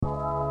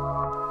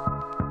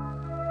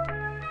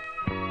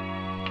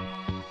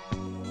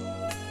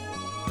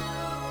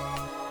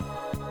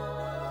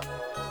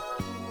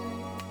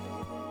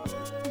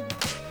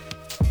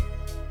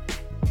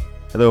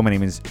Hello, my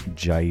name is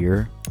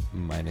Jair.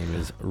 My name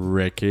is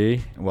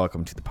Ricky.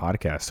 Welcome to the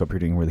podcast. Hope you're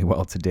doing really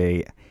well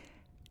today.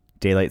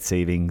 Daylight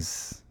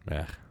savings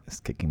is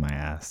kicking my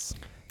ass.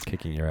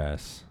 Kicking your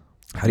ass.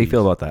 How do you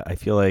feel about that? I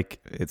feel like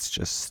it's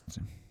just...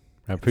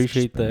 I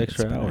appreciate the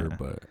extra hour,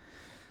 but...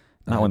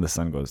 Not when the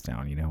sun goes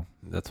down, you know?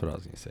 That's what I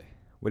was going to say.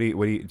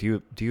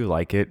 Do you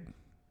like it?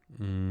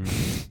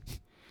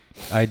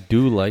 I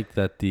do like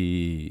that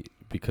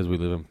because we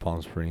live in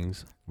Palm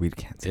Springs. We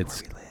can't say where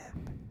we live.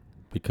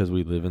 Because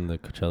we live in the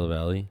Coachella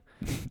Valley,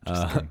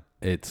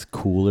 it's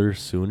cooler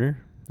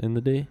sooner in the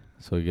day,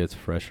 so it gets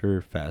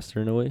fresher faster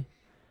in a way.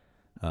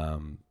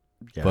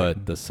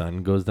 But the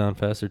sun goes down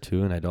faster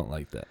too, and I don't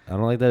like that. I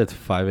don't like that it's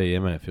 5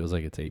 a.m. and it feels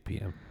like it's 8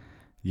 p.m.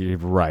 You're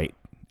right.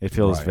 It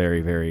feels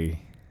very, very...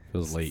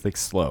 Feels late. Like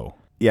slow.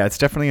 Yeah, it's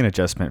definitely an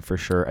adjustment for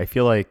sure. I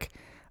feel like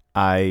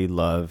I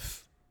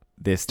love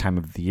this time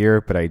of the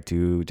year, but I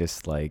do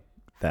dislike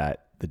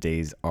that the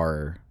days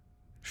are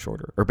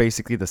shorter. Or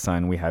basically the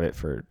sun, we have it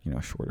for,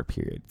 a shorter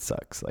period. It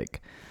sucks.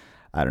 Like,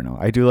 I don't know.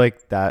 I do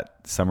like that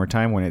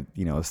summertime when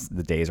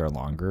the days are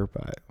longer,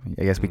 but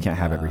I guess we can't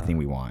have everything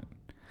we want.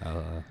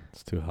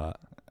 It's too hot.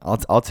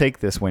 I'll take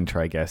this winter,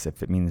 I guess,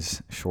 if it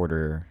means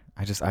shorter.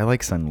 I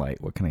like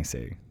sunlight. What can I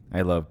say?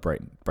 I love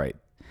bright.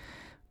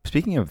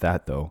 Speaking of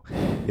that, though,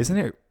 isn't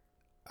it?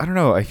 I don't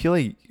know. I feel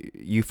like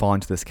you fall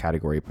into this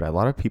category, but a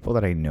lot of people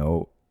that I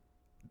know,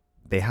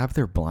 they have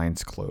their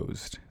blinds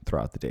closed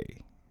throughout the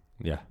day.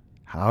 Yeah.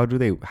 How?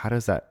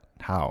 Because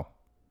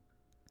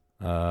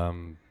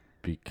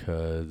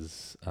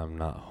I'm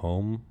not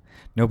home.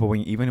 No, but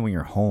even when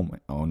you're home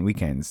on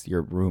weekends,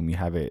 your room,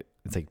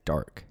 it's like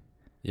dark.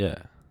 Yeah.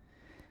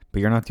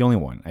 But you're not the only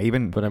one.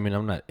 But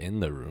I'm not in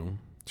the room.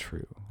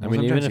 True.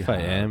 Well, even if I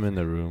am in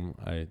the room,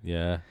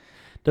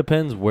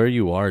 depends where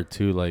you are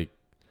too. Like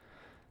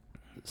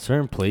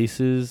certain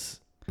places,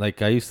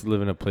 like I used to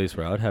live in a place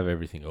where I would have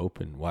everything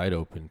wide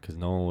open, because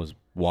no one was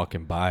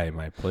walking by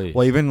my place.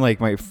 Well, even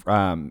like my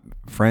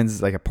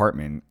friend's like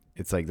apartment,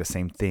 it's like the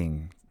same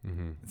thing.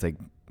 Mm-hmm. It's like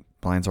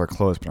blinds are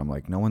closed, but I'm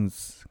like, no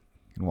one's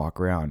can walk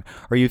around.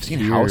 Or you've seen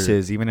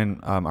houses even in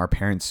our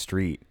parents'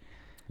 street.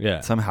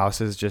 Yeah. Some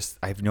houses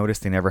I've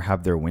noticed they never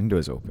have their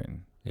windows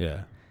open.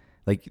 Yeah.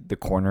 Like the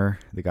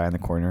guy in the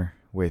corner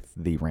with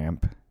the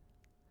ramp.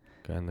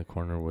 Guy in the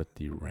corner with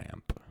the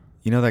ramp.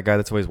 You know that guy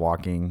that's always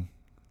walking?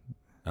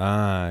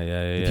 Yeah.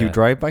 If you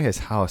drive by his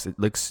house, it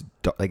looks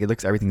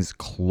everything's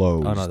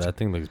closed. Oh no, that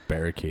thing looks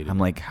barricaded. I'm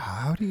like,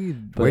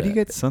 where do you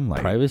get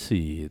sunlight?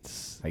 Privacy.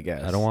 I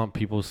guess. I don't want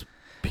people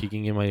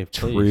peeking in my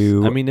place.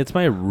 True. It's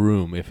my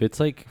room. If it's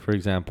like, for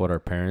example, at our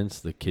parents,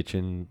 the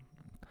kitchen,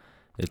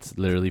 it's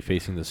literally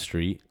facing the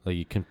street. Like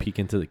you can peek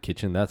into the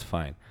kitchen. That's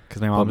fine.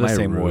 Because my mom's the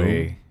same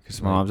way.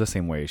 Because my mom's the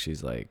same way.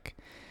 She's like,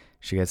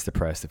 she gets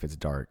depressed if it's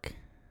dark.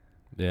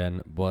 Yeah,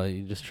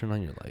 you just turn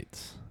on your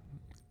lights.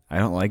 I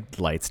don't like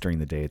lights during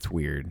the day. It's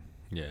weird.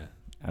 Yeah.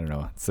 I don't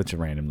know. It's such a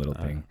random little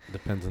thing.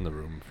 Depends on the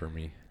room for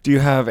me. Do you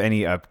have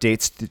any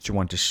updates that you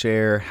want to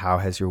share? How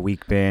has your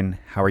week been?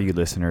 How are you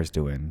listeners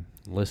doing?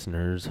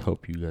 Listeners,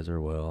 hope you guys are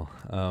well.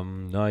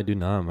 No, I do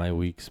not. My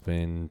week's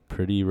been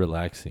pretty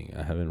relaxing.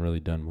 I haven't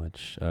really done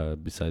much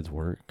besides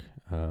work.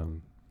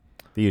 The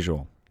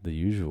usual. The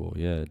usual,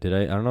 yeah.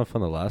 I don't know if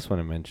on the last one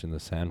I mentioned the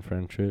San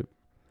Fran trip.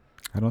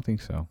 I don't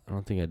think so. I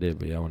don't think I did,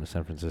 but yeah, I went to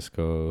San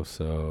Francisco,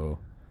 so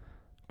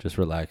just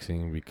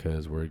relaxing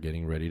because we're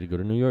getting ready to go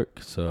to New York.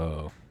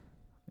 So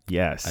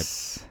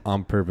yes, I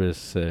on purpose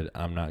said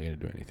I'm not going to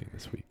do anything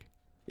this week.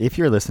 If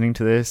you're listening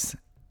to this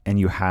and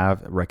you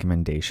have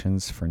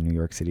recommendations for New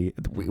York City,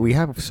 we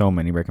have so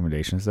many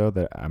recommendations though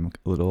that I'm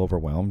a little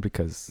overwhelmed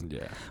because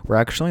we're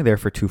actually there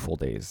for 2 full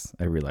days.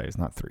 I realize,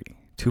 not 3.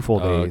 2 full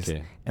days,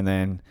 okay. And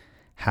then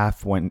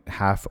half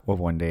of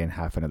one day and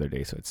half another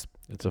day. So it's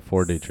a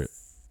 4-day trip.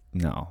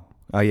 No.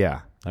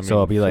 Yeah. So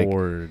I'll be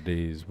 4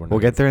 days.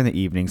 We'll get there in the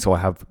evening. So I'll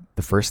have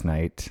the first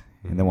night,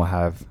 and then we'll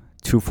have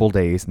 2 full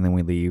days, and then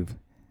we leave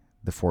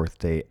the 4th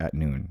day at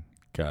noon.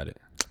 Got it.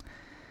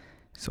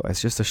 So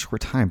it's just a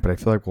short time, but I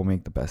feel like we'll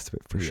make the best of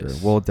it for sure.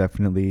 We'll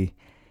definitely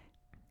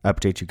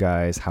update you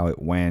guys how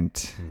it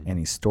went,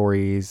 any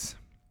stories.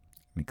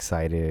 I'm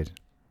excited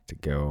to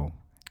go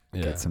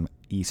get some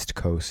East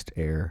Coast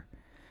air.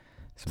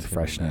 Some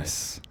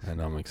freshness. Nice. I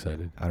know, I'm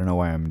excited. I don't know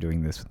why I'm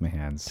doing this with my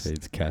hands.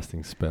 It's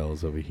casting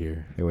spells over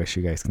here. I wish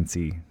you guys can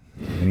see.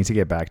 I need to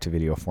get back to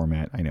video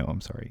format. I know,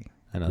 I'm sorry.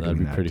 I know, that'd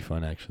be pretty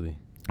fun, actually.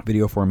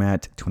 Video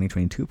format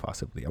 2022,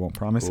 possibly. I won't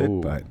promise it,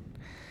 but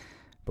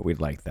we'd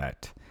like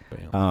that.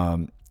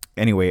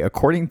 Anyway,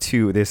 according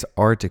to this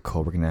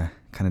article, we're going to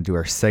kind of do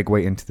our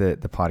segue into the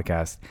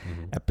podcast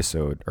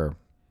episode or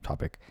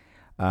topic.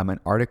 An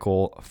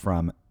article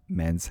from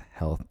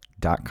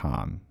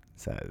menshealth.com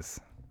says...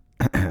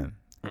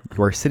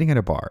 You are sitting at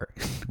a bar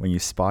when you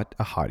spot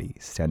a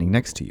hottie standing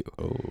next to you.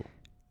 Oh.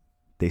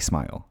 They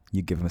smile.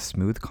 You give them a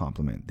smooth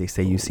compliment. They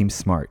say you seem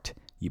smart.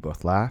 You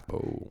both laugh,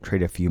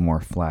 trade a few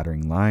more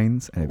flattering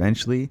lines, and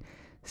eventually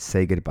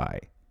say goodbye.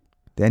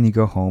 Then you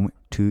go home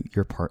to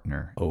your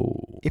partner.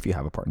 If you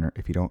have a partner,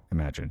 if you don't,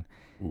 imagine.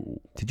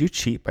 Did you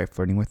cheat by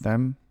flirting with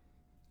them?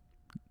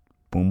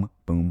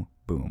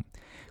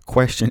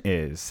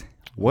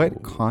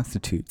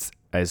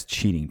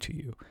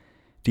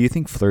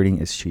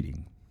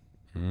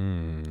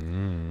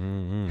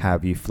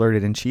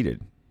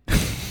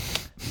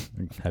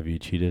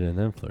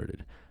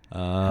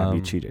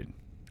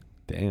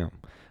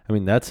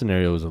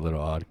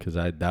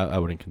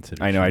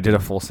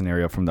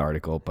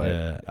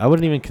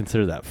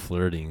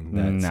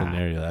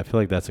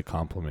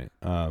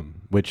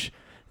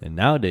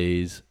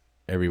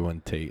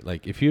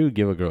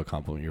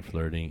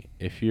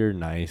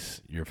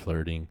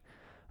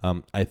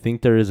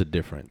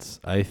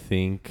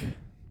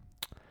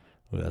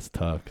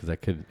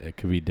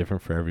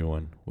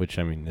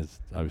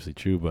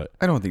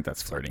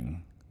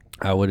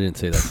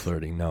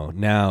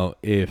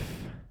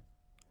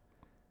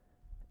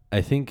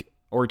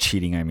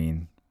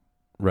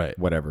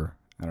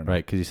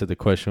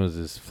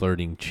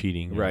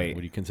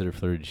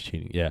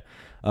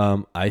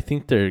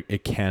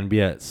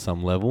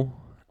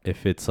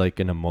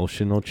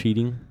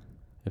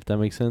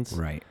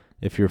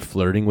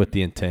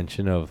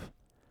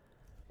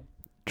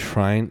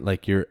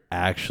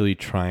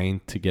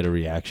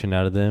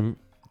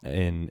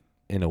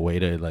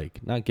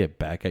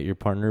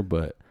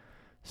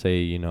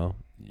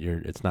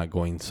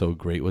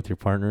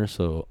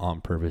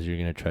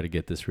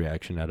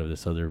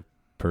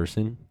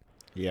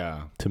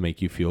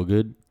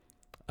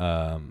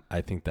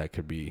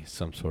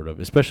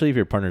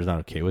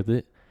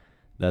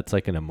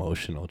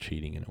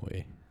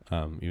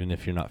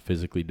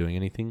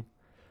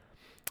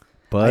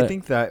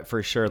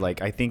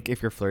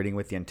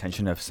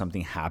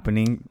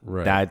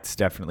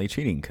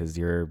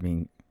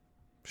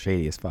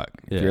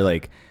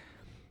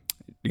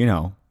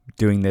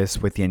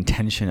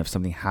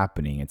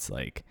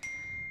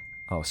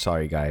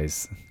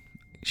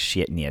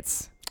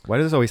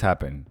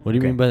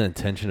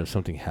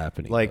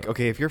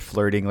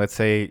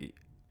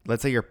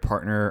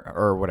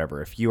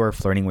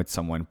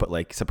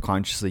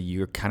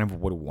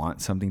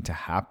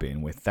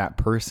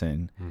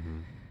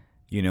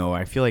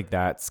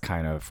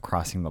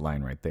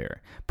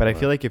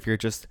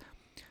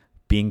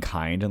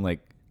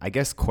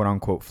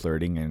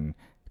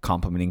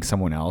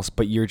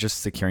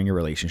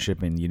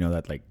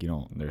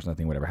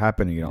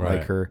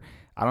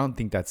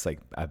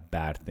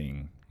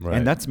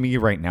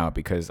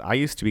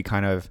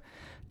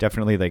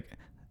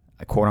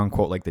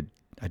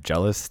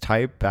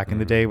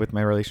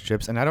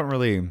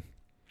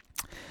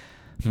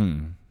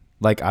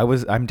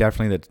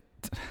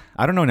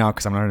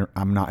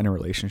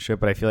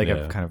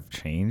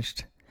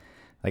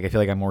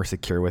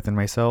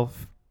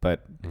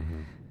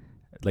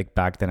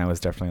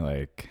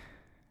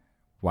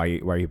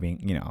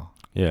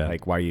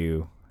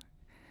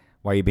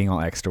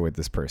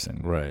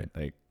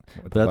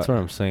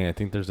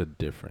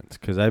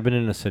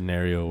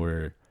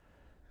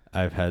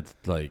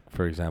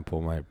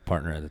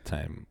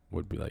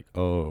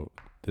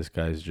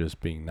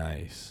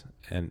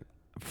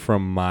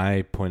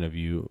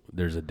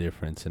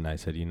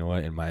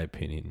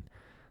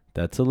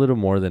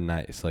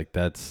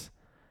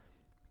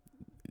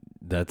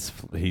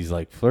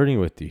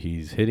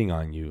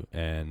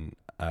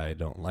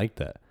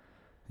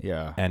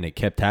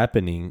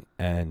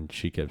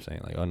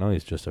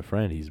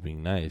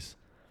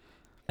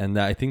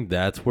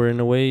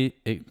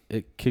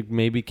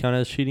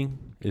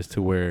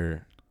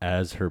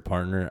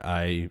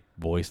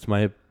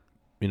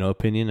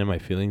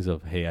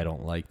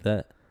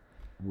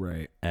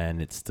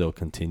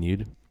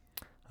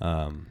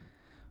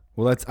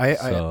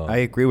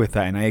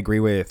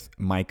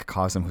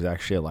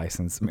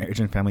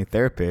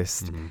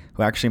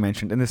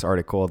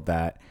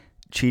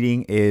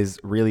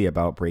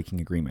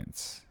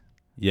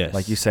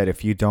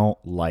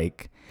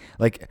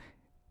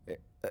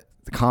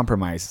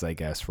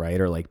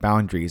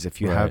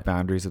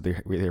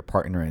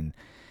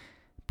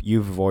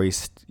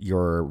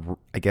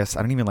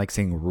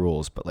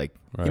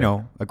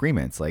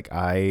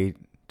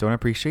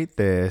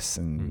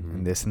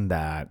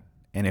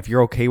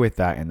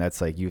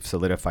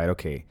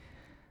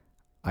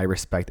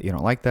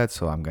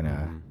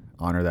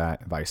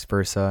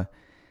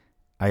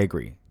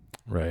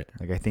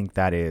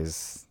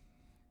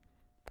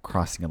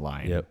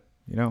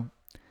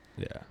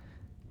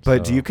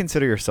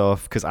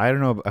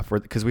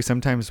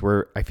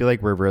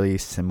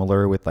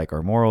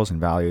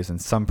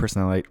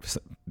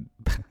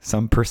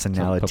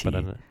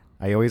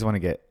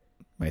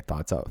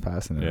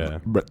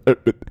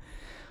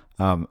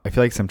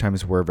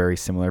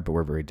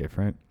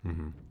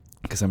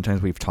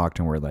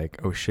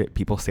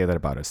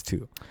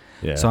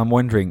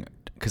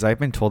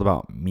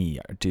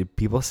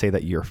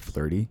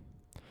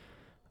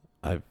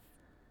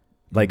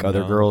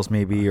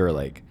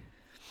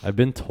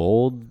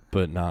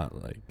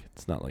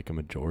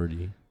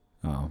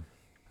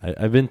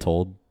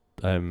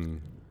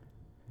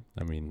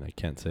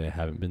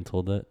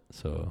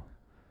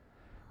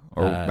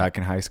 Or back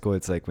in high school,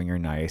 it's like when you're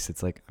nice,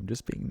 it's like, I'm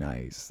just being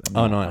nice.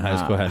 No, in high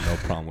school I had no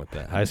problem with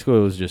that. High school,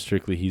 it was just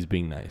strictly he's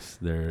being nice.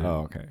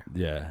 Oh, okay.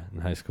 Yeah,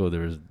 in high school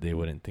they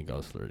wouldn't think I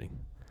was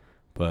flirting,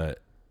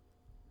 but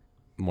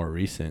more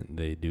recent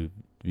they do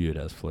view it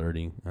as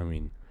flirting. I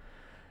mean,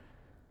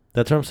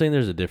 that's what I'm saying.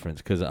 There's a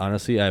difference because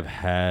honestly, I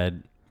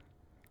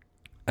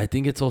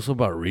think it's also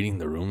about reading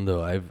the room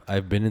though.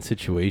 I've been in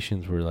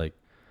situations where, like,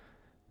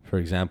 for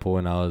example,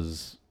 when I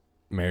was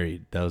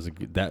married, that's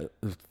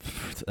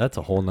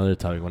a whole nother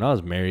topic. When I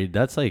was married,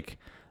 that's like,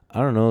 I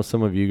don't know,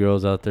 some of you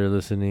girls out there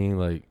listening,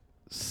 like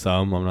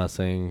I'm not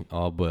saying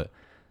all, but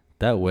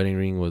that wedding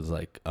ring was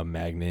like a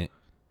magnet,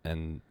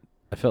 and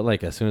I felt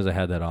like as soon as I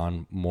had that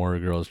on, more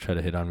girls tried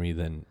to hit on me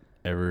than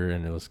ever,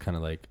 and it was kind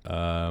of like,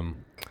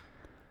 I'm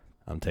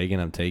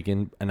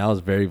taken, and I was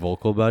very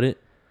vocal about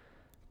it.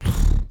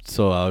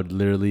 So I would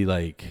literally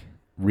like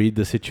read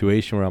the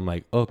situation where I'm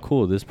like, oh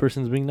cool, this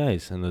person's being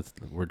nice, and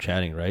we're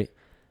chatting, right?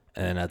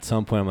 And at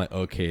some point I'm like,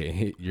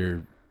 okay,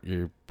 you're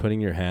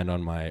putting your hand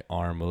on my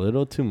arm a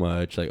little too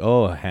much, like,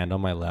 oh, a hand on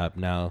my lap.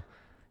 Now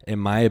in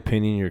my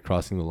opinion, you're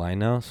crossing the line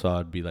now. So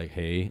I'd be like,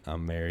 hey,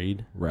 I'm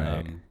married,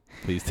 right?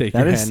 Please take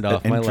your hand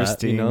off my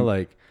lap. You know,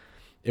 like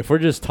if we're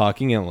just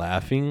talking and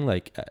laughing,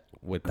 like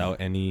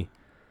without any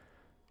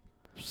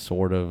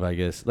sort of, I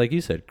guess, like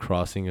you said,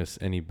 crossing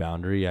any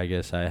boundary I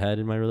guess I had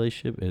in my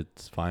relationship,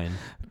 it's fine.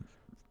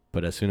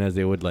 But as soon as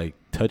they would like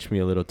touch me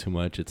a little too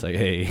much, it's like,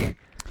 hey,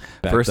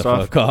 first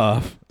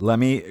off, let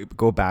me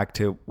go back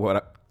to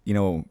what,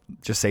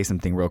 just say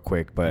something real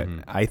quick. But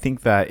I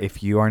think that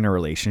if you are in a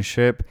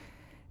relationship,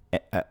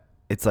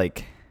 it's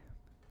like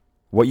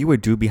what you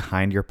would do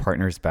behind your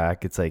partner's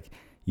back. It's like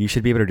you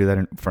should be able to do that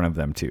in front of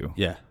them too.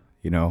 Yeah.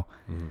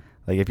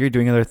 Like if you're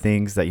doing other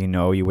things that you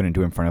wouldn't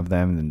do in front of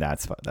them, then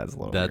that's a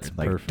little weird.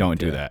 Like perfect, don't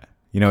do that.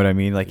 You know what I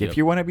mean? Like Yep. if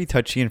you want to be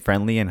touchy and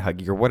friendly and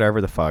huggy or whatever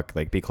the fuck,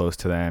 like be close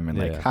to them and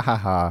like ha ha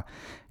ha,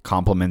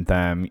 compliment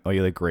them. Oh,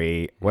 you look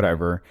great.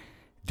 Whatever.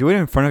 Do it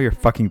in front of your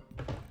fucking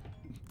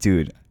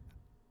dude.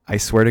 I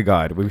swear to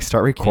God, we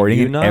start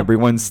recording and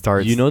everyone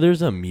starts.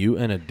 There's a mute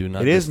and a do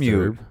not disturb. It is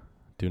mute.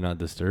 Do not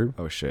disturb.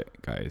 Oh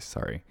shit, guys,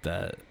 sorry.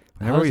 How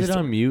is it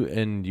on mute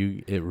and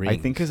it rings? I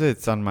think because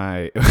it's on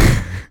my.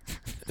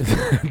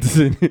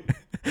 It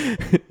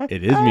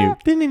is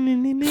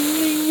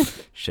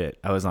mute. Shit,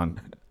 I was on.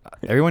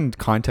 Everyone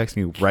contacts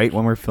me right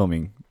when we're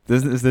filming.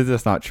 This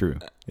is not true.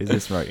 Is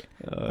this right?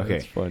 Okay,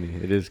 it's funny.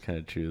 It is kind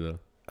of true though.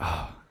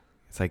 Oh,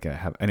 it's like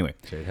anyway.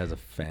 It has a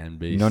fan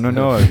base. No.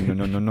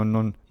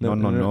 I'm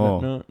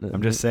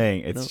just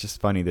saying it's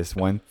just funny. This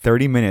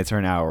 30 minutes or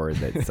an hour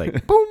that's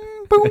like boom,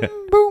 boom,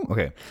 boom.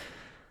 Okay.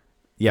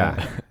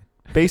 Yeah.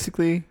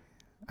 Basically,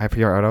 I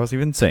forgot what I was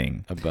even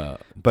saying about.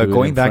 But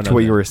going back to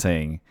what you were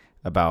saying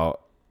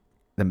about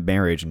the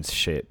marriage and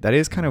shit, that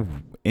is kind of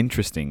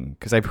interesting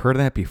because I've heard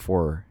that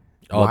before.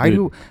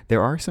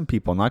 There are some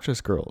people, not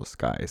just girls,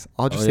 guys.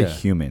 I'll just say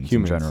humans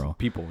in general.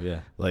 People, yeah.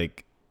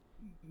 Like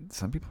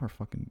some people are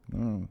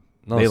fucking.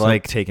 They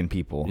like taking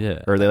people,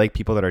 or they like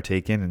people that are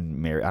taken and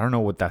married. I don't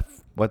know what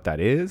that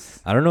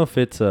is. I don't know if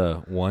it's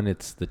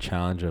it's the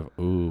challenge of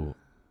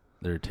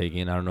they're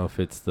taking. I don't know if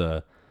it's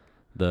the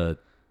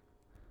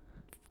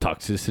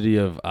toxicity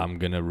of I'm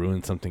gonna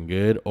ruin something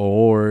good,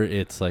 or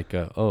it's like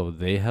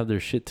they have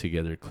their shit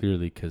together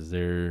clearly because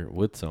they're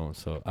with someone,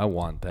 so I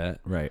want that,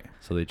 right?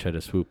 So they try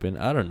to swoop in.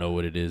 I don't know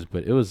what it is,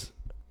 but it was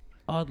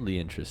oddly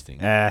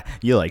interesting.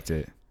 You liked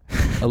it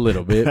a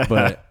little bit,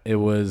 but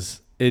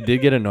it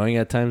did get annoying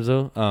at times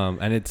though.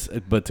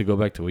 But to go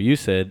back to what you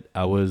said,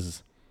 I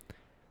was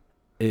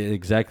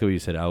exactly what you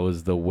said. I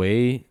was the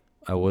way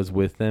I was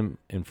with them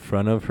in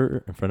front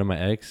of my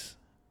ex.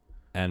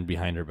 And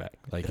behind her back,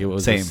 like it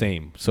was the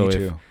same.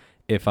 So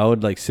if I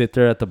would like sit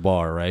there at the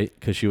bar, right,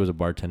 because she was a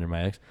bartender,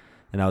 my ex,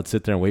 and I would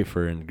sit there and wait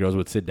for her, and girls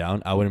would sit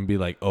down, I wouldn't be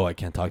like, oh, I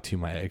can't talk to you,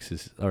 my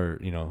exes, or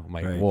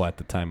at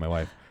the time my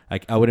wife.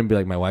 I wouldn't be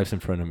like, my wife's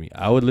in front of me.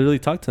 I would literally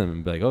talk to them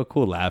and be like, oh,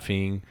 cool,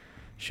 laughing.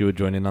 She would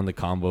join in on the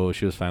combo.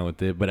 She was fine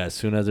with it. But as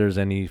soon as there's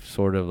any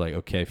sort of like,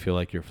 okay, I feel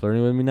like you're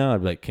flirting with me now,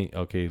 I'd be like,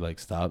 okay, like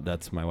stop.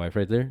 That's my wife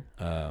right there.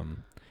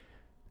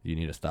 You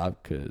need to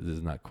stop because this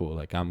is not cool.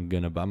 Like I'm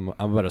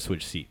about to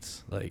switch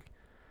seats. Like,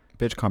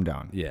 bitch, calm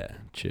down. Yeah,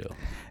 chill.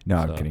 No,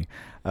 I'm kidding.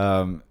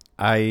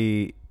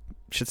 I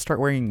should start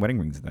wearing wedding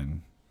rings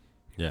then.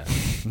 Yeah.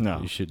 No,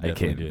 you should. I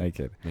kid.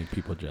 Make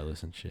people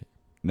jealous and shit.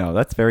 No,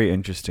 that's very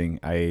interesting.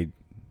 I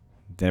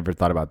never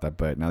thought about that,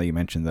 but now that you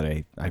mentioned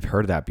that, I've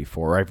heard that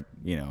before.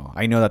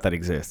 I know that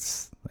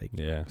exists. Like,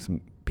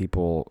 some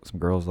people, some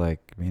girls,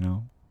 like,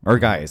 or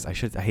guys. I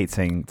hate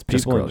saying it's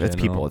just girls. It's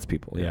people.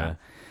 Yeah.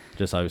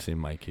 Just obviously in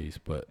my case,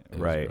 but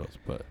right. Girls,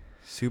 but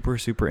super,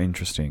 super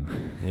interesting.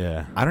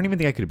 Yeah. I don't even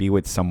think I could be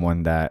with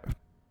someone that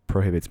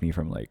prohibits me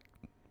from like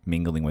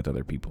mingling with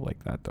other people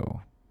like that,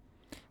 though.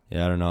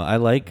 Yeah, I don't know. I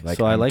like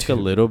a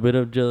little bit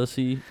of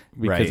jealousy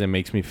because it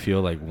makes me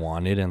feel like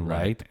wanted and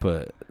liked.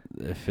 But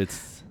if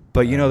it's,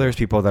 there's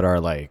people that are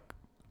like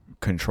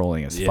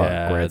controlling as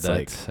fuck, where it's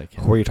like,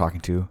 who are you talking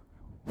to?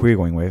 Who are you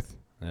going with?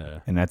 Yeah.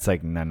 And that's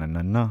like, no, no,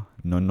 no, no,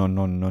 no, no,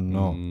 no, no, no.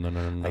 No, no,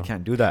 no, no. I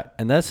can't do that.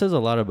 And that says a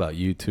lot about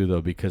you too,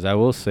 though, because I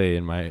will say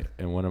in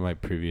one of my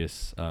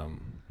previous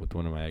with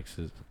one of my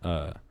exes,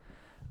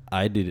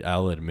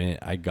 I'll admit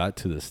I got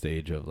to the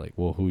stage of like,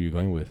 well, who are you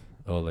going with?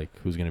 Oh, like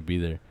who's gonna be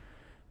there?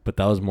 But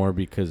that was more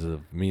because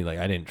of me. Like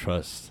I didn't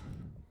trust.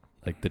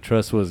 Like the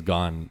trust was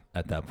gone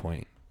at that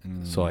point.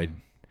 So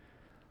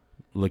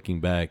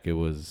looking back, I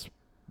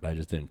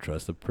just didn't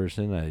trust the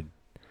person.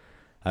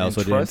 I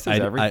also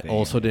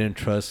didn't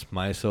trust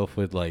myself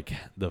with like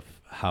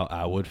how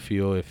I would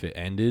feel if it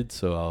ended.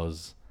 So I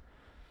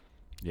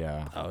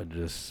would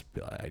just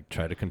I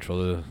try to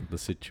control the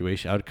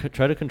situation. I would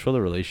try to control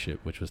the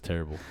relationship, which was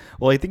terrible.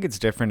 Well, I think it's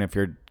different if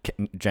you're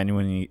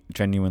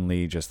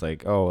genuinely just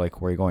like, oh, like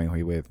where are you going? Who are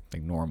you with?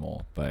 Like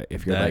normal. But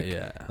if you're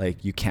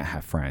like you can't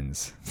have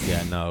friends.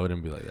 Yeah, no, it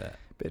wouldn't be like that.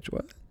 Bitch,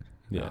 what?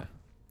 Yeah,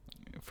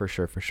 no. For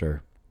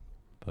sure.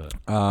 But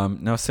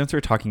now since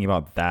we're talking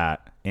about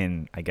that,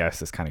 and I guess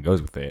this kind of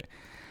goes with it,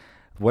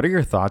 what are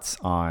your thoughts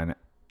on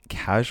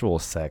casual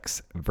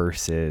sex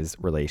versus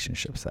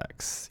relationship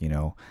sex? You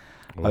know,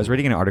 I was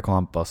reading an article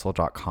on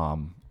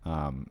bustle.com.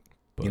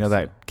 You know,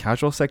 that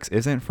casual sex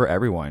isn't for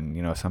everyone.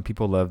 You know, some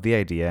people love the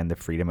idea and the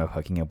freedom of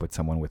hooking up with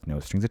someone with no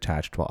strings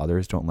attached, while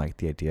others don't like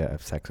the idea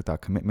of sex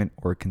without commitment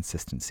or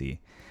consistency.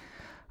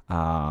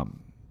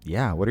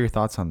 Yeah, what are your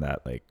thoughts on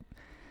that? Like,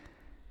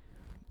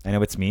 I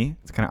know it's me.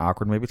 It's kind of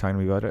awkward maybe talking to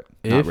me about it.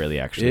 Not really,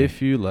 actually.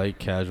 If you like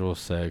casual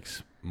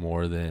sex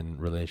more than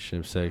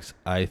relationship sex,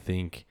 I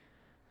think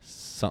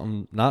I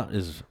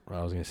was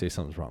going to say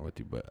something's wrong with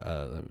you, but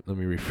let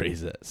me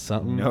rephrase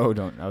that. No,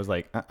 don't. I was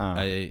like,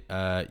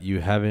 you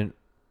haven't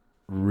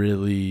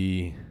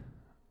really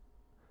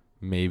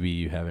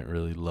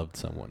loved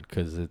someone,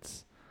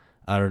 because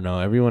I don't know.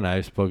 Everyone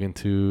I've spoken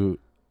to,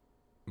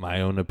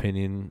 my own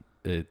opinion,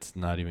 it's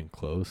not even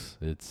close.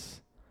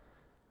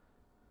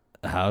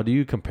 How do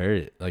you compare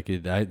it? Like,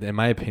 in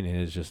my opinion,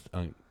 it's just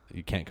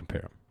you can't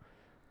compare them.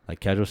 Like,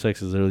 casual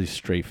sex is literally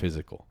straight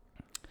physical,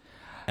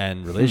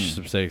 and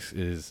relationship sex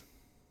is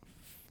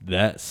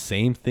that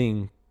same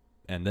thing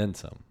and then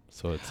some.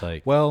 So it's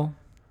like, well,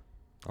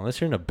 unless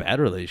you're in a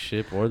bad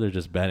relationship or they're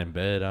just bad in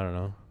bed, I don't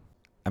know.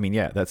 I mean,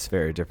 yeah, that's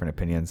very different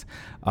opinions.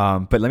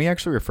 But let me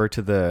actually refer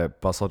to the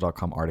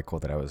bustle.com article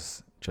that I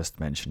was just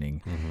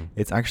mentioning. Mm-hmm.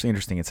 It's actually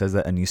interesting. It says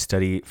that a new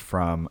study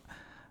from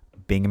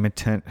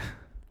Binghamton.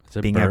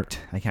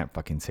 I can't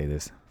fucking say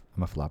this.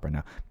 I'm a flop right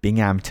now.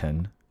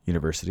 Binghamton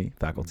University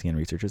faculty and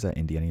researchers at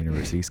Indiana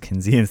University's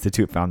Kinsey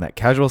Institute found that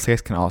casual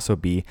sex can also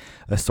be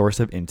a source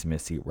of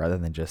intimacy rather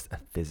than just a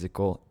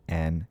physical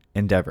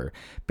endeavor.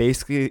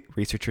 Basically,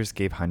 researchers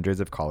gave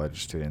hundreds of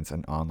college students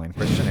an online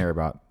questionnaire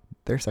about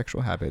their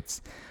sexual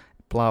habits.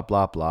 Blah,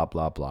 blah, blah,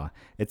 blah, blah.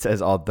 It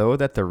says, although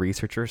that the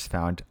researchers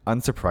found,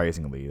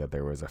 unsurprisingly, that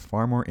there was a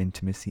far more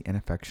intimacy and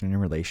affection in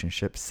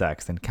relationship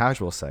sex than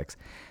casual sex,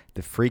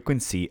 the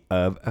frequency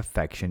of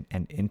affection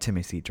and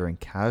intimacy during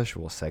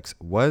casual sex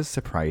was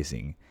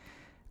surprising.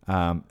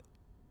 The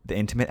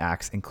intimate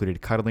acts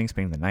included cuddling,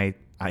 spending the night,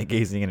 eye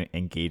gazing, and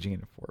engaging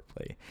in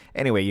foreplay.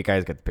 Anyway, you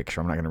guys get the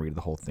picture. I'm not going to read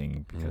the whole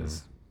thing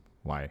because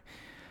why?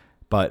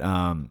 But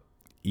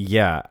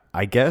yeah,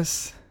 I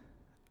guess.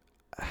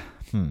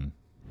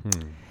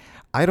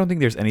 I don't think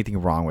there's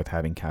anything wrong with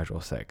having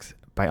casual sex.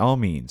 By all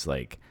means,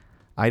 like,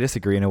 I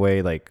disagree in a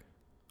way. Like,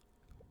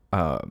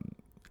 I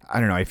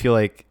don't know. I feel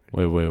like.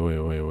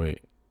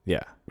 Wait.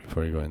 Yeah.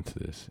 Before you go into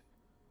this,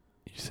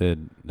 you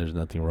said there's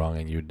nothing wrong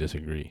and you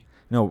disagree.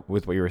 No,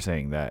 with what you were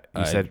saying, that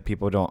you said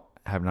people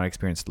have not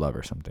experienced love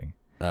or something.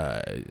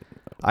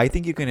 I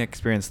think you can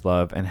experience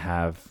love and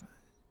have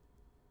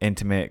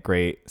intimate,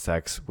 great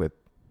sex with,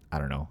 I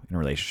don't know, in a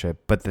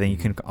relationship. But then you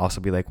can also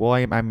be like, well,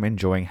 I'm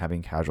enjoying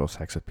having casual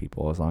sex with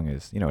people as long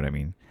as, you know what I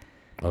mean?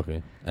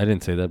 Okay. I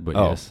didn't say that, but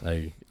yes,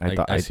 I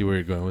see where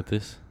you're going with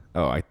this.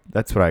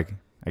 That's what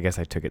I guess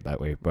I took it that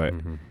way. But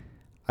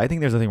I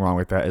think there's nothing wrong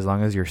with that as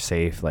long as you're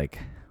safe. Like,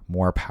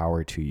 more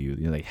power to you.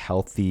 You know, like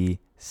healthy,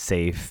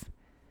 safe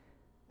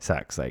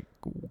sex, like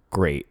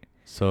great.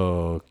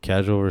 So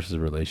casual versus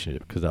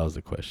relationship, because that was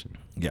the question.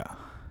 Yeah.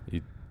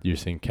 You're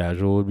saying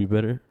casual would be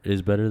better?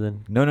 Is better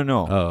than? No.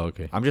 Oh,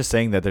 okay. I'm just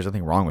saying that there's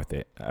nothing wrong with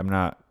it. I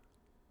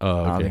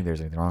don't think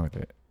there's anything wrong with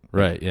it.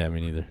 Right. Yeah,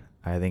 me neither.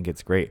 I think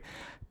it's great.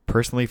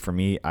 Personally, for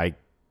me, I've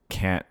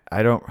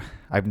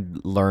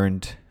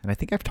learned, and I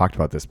think I've talked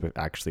about this, but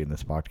actually in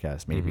this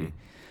podcast, maybe.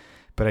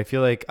 But I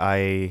feel like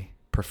I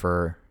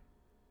prefer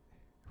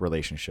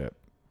relationship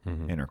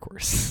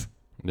intercourse.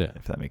 Yeah,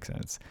 if that makes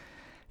sense.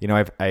 You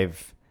know,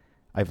 I've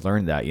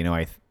learned that. You know,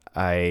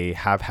 I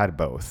have had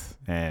both,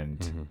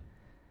 and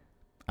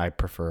I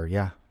prefer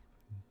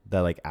that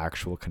like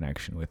actual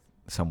connection with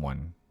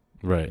someone.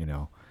 Right. You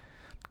know,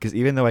 because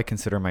even though I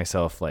consider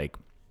myself like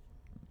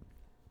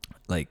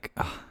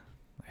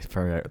I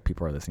forget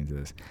people are listening to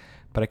this,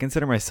 but I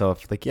consider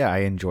myself like, I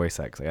enjoy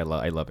sex. Like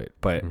I love it,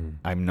 but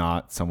I'm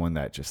not someone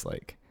that just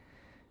like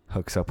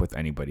hooks up with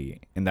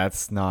anybody. And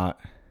that's not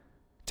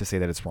to say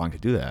that it's wrong to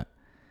do that.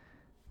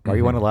 Why do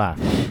you want to laugh?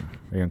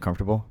 Are you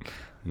uncomfortable?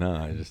 No,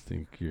 I just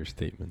think your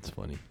statement's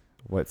funny.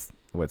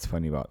 What's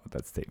funny about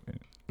that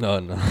statement? No,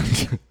 no.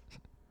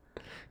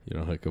 You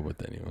don't hook up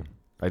with anyone.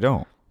 I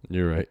don't.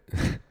 You're right.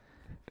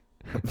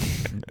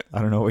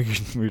 I don't know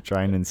what you're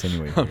trying to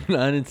insinuate I'm here.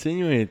 not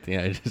insinuating anything.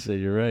 I just said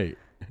you're right.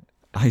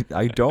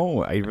 I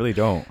don't. I really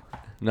don't.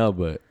 No,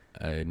 but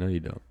I know you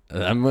don't.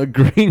 I'm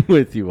agreeing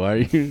with you. Why are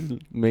you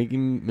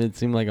making it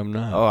seem like I'm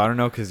not? Oh, I don't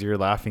know, because you're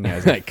laughing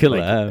as I if, could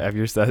like, laugh.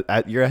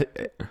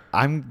 if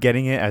I'm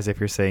getting it as if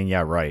you're saying,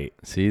 yeah, right.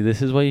 See,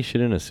 this is why you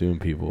shouldn't assume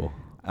people.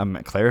 I'm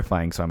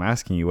clarifying, so I'm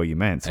asking you what you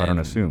meant, so I don't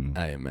And assume.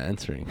 I am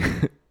answering.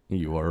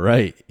 You are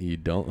right. You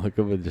don't hook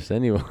up with just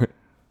anyone.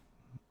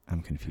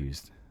 I'm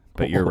confused.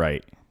 But you're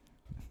right.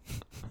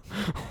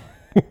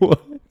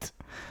 What?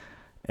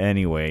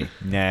 Anyway,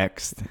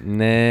 next.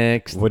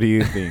 Next. What do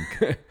you think?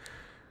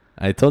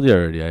 I told you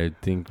already. I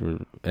think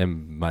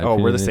in my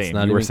opinion, we're the it's same.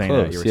 not You were even saying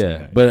that. close. You were Yeah,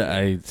 saying that.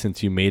 but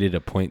since you made it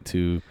a point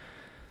to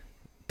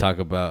talk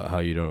about how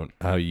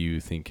you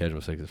think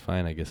casual sex is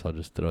fine, I guess I'll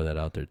just throw that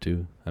out there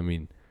too. I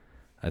mean,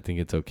 I think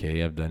it's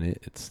okay. I've done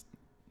it. It's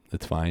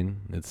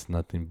fine. It's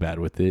nothing bad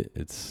with it.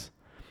 It's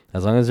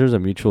as long as there's a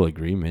mutual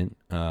agreement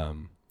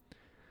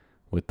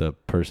with the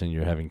person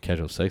you're having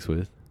casual sex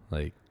with.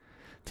 Like,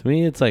 to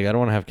me, it's like I don't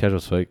want to have casual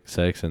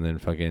sex and then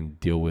fucking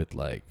deal with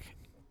like,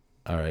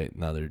 all right,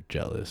 now they're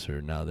jealous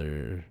or now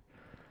they're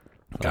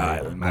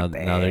now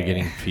they're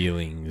getting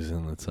feelings,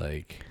 and it's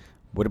like,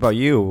 What about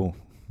you?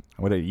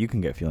 You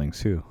can get feelings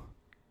too.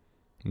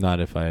 not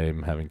if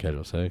I'm having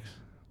casual sex.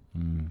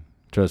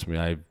 Trust me,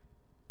 I've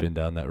been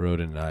down that road,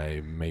 and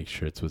I make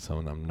sure it's with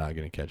someone I'm not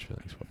gonna catch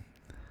feelings for,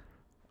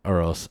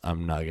 or else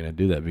I'm not gonna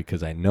do that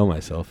because I know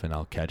myself and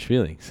I'll catch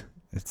feelings.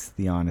 It's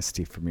the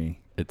honesty for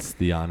me. It's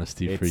the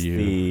honesty for It's you.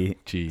 the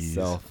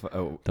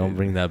Jeez. Don't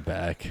bring that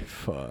back.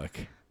 Fuck.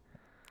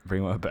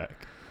 Bring what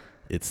back?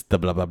 It's the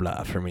blah blah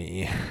blah for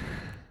me.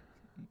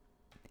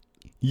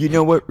 You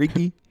know what,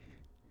 Ricky?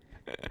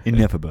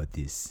 Enough about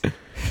this.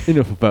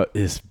 Enough about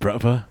this,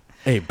 brother.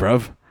 Hey,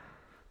 bruv.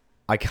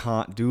 I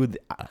can't do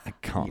that. I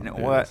can't. You know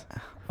do what? this.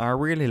 I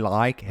really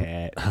like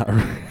it.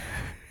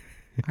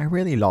 I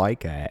really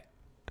like it.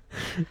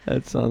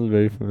 That sounds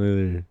very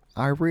familiar.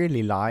 I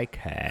really like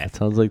it. That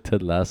sounds like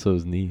Ted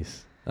Lasso's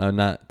niece.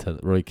 Not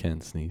Roy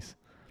Kent's niece.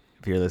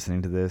 If you're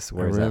listening to this, I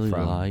where's really that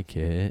from? like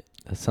it.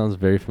 That sounds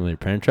very familiar.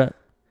 Parent Trap?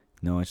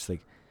 No, it's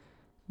like,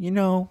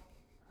 I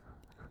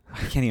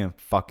can't even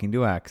fucking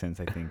do accents,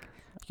 I think.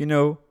 I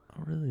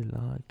really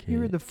like it.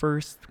 You're the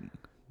first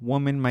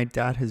woman my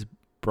dad has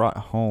brought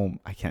home.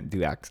 I can't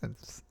do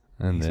accents.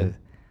 And He then says,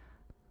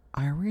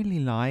 I really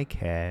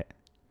like it.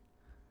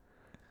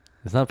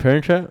 it's not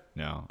Parent Trap?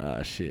 No.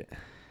 Ah, shit.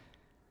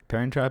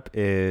 Parent Trap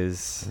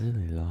is... I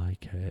really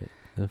like it.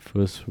 The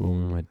first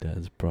woman my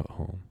dad's brought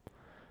home.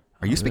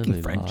 Are you speaking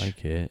really French?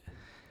 Like it.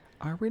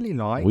 I really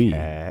like Oui.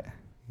 it.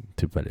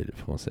 Tu parles le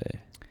français.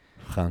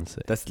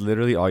 Français. That's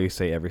literally all you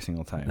say every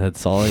single time.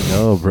 That's all I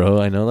know,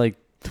 bro. I know like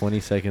 20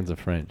 seconds of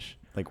French.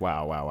 Like,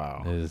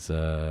 wow. Is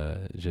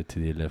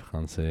j'étudie le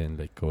français in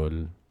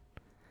l'école.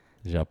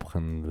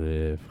 J'apprends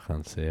le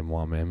français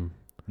moi-même.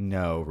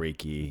 No,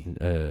 Ricky.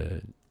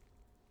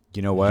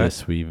 You know what? Je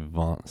suis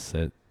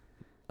 27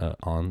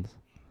 ans.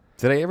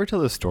 Did I ever tell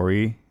the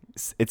story?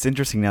 It's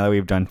interesting now that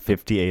we've done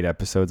 58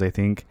 episodes, I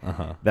think,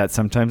 that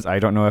sometimes I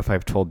don't know if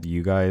I've told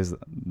you guys,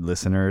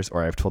 listeners,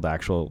 or I've told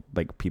actual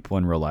like people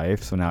in real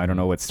life. So now I don't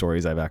know what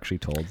stories I've actually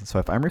told. So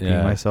if I'm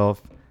repeating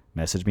myself,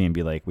 message me and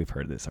be like, we've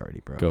heard this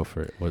already, bro. Go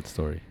for it. What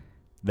story?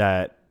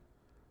 That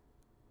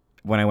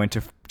when I went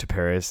to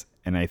Paris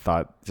and I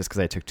thought, just because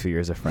I took 2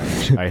 years of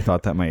French, I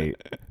thought that my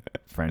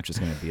French was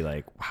going to be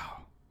like, wow.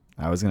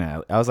 I was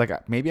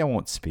like, maybe I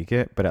won't speak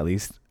it, but at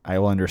least I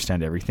will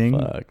understand everything.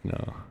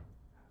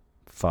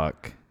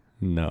 Fuck.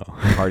 No.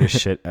 Hardest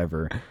shit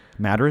ever.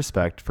 Mad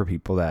respect for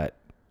people that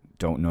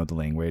don't know the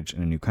language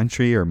in a new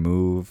country or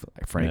move.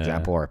 For an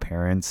example, our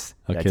parents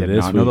that did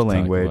not know the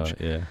language.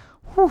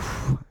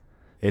 Whew.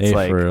 It's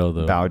like, for real,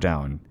 though. Bow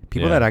down.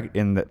 People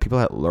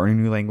that learn a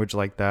new language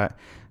like that.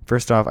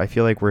 First off, I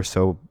feel like we're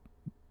so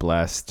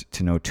blessed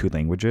to know 2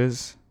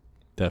 languages.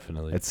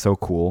 Definitely. It's so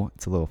cool.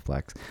 It's a little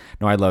flex.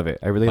 No, I love it.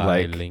 I really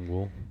like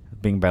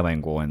being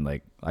bilingual, and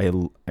like I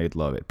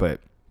love it.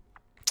 But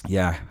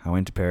yeah, I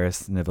went to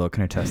Paris. Neville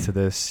can attest to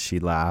this. She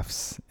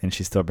laughs and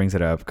she still brings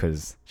it up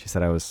because she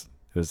said it was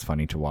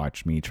funny to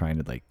watch me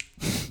trying to like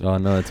Oh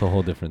no, it's a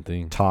whole different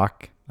thing.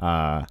 talk.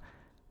 And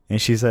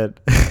she said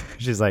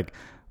she's like,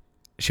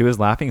 she was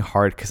laughing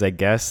hard because I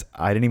guess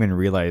I didn't even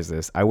realize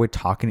this. I would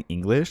talk in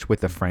English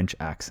with a French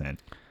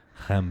accent.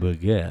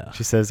 Hamburger.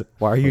 She says,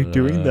 why are you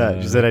doing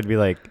that? She said I'd be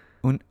like,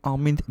 un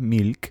almond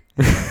milk.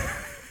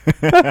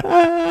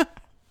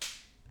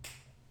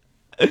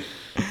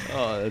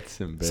 Oh, that's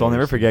embarrassing. So I'll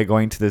never forget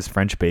going to this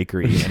French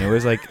bakery, and it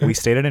was like, we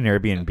stayed at an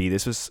Airbnb.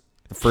 This was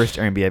the first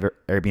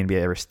Airbnb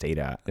I ever stayed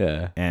at.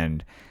 Yeah.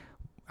 And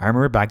I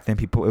remember back then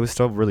it was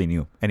still really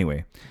new.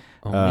 Anyway,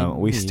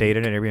 we stayed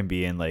at an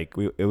Airbnb, and like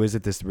it was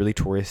at this really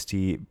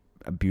touristy,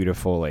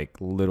 beautiful, like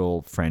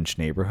little French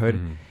neighborhood.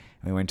 Mm-hmm.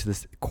 And we went to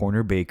this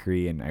corner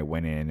bakery, and I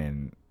went in,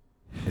 and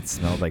it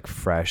smelled like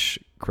fresh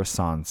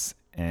croissants,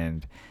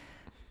 and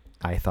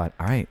I thought,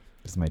 all right,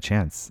 this is my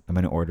chance. I'm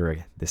gonna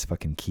order this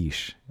fucking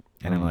quiche,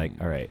 and I'm like,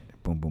 all right,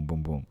 boom, boom,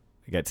 boom, boom.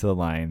 I get to the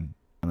line.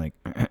 I'm like,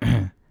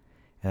 and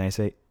I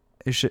say,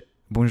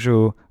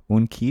 bonjour,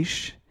 un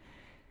quiche.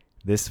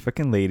 This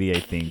fucking lady, I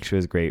think she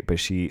was great, but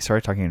she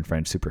started talking in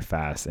French super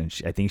fast, and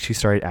I think she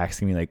started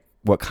asking me like,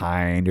 what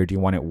kind, or do you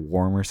want it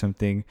warm or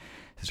something?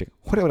 So she's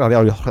like,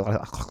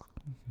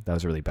 that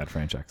was a really bad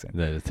French accent.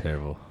 That is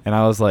terrible. And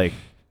I was like,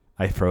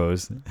 I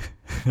froze.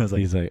 I was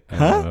like, he's like,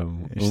 huh?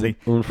 She's like,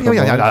 and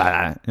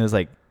it was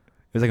like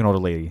an older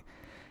lady.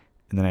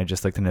 And then I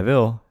just looked at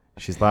Neville.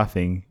 She's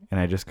laughing, and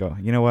I just go,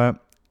 you know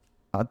what?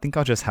 I think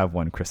I'll just have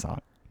one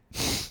croissant.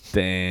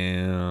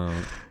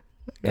 Damn.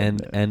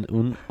 And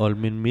un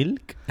almond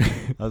milk.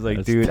 I was like,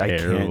 That's dude,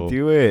 terrible. I can't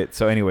do it.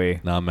 So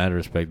anyway, Nah, mad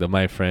respect. But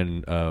my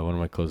friend, one of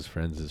my closest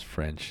friends, is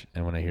French,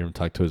 and when I hear him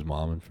talk to his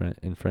mom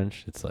in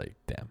French, it's like,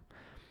 damn.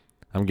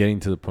 I'm getting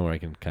to the point where I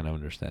can kind of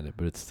understand it,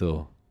 but it's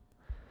still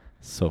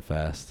so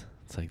fast.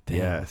 It's like,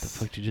 damn, what the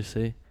fuck did you just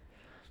say?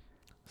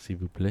 S'il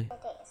vous plaît.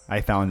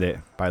 I found it.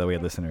 By the way,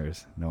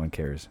 listeners, no one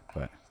cares,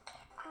 but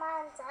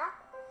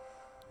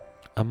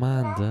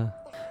Amanda.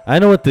 I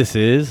know what this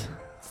is.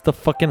 It's the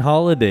fucking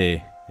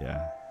holiday.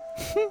 yeah.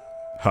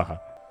 Haha.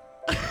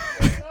 Never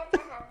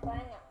have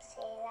grown-ups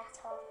say that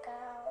or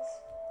girls.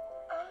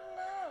 Oh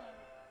no,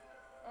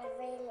 I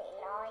really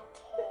like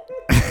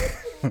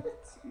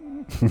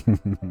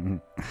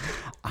it.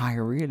 I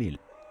really.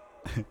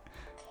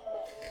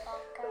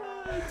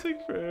 It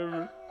took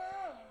forever.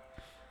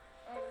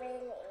 I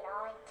really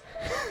like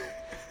it.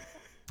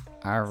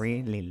 I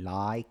really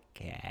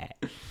like it.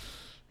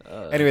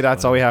 Anyway,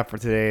 that's all we have for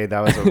today.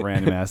 That was a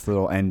random ass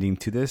little ending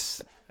to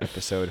this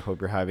episode. Hope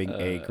you're having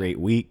a great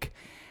week.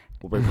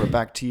 We'll report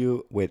back to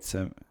you with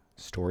some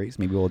stories.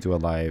 Maybe we'll do a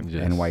live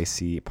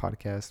NYC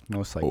podcast.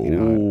 Most likely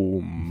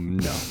not.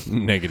 No.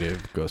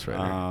 Negative.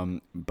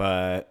 Ghostwriter.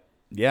 But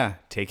yeah,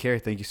 take care.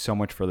 Thank you so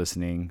much for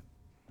listening.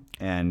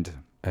 And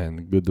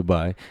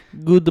goodbye. I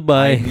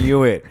Goodbye.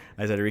 knew it.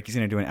 I said Ricky's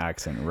gonna do an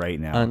accent right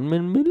now.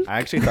 Almond milk? I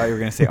actually thought you were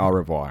gonna say au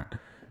revoir.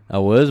 I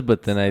was,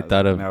 but then I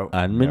thought of no,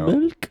 almond no.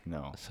 milk.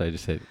 No. So I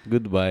just said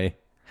goodbye.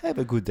 Have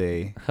a good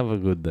day. Have a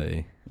good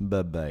day.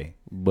 Bye bye.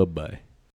 Bye bye.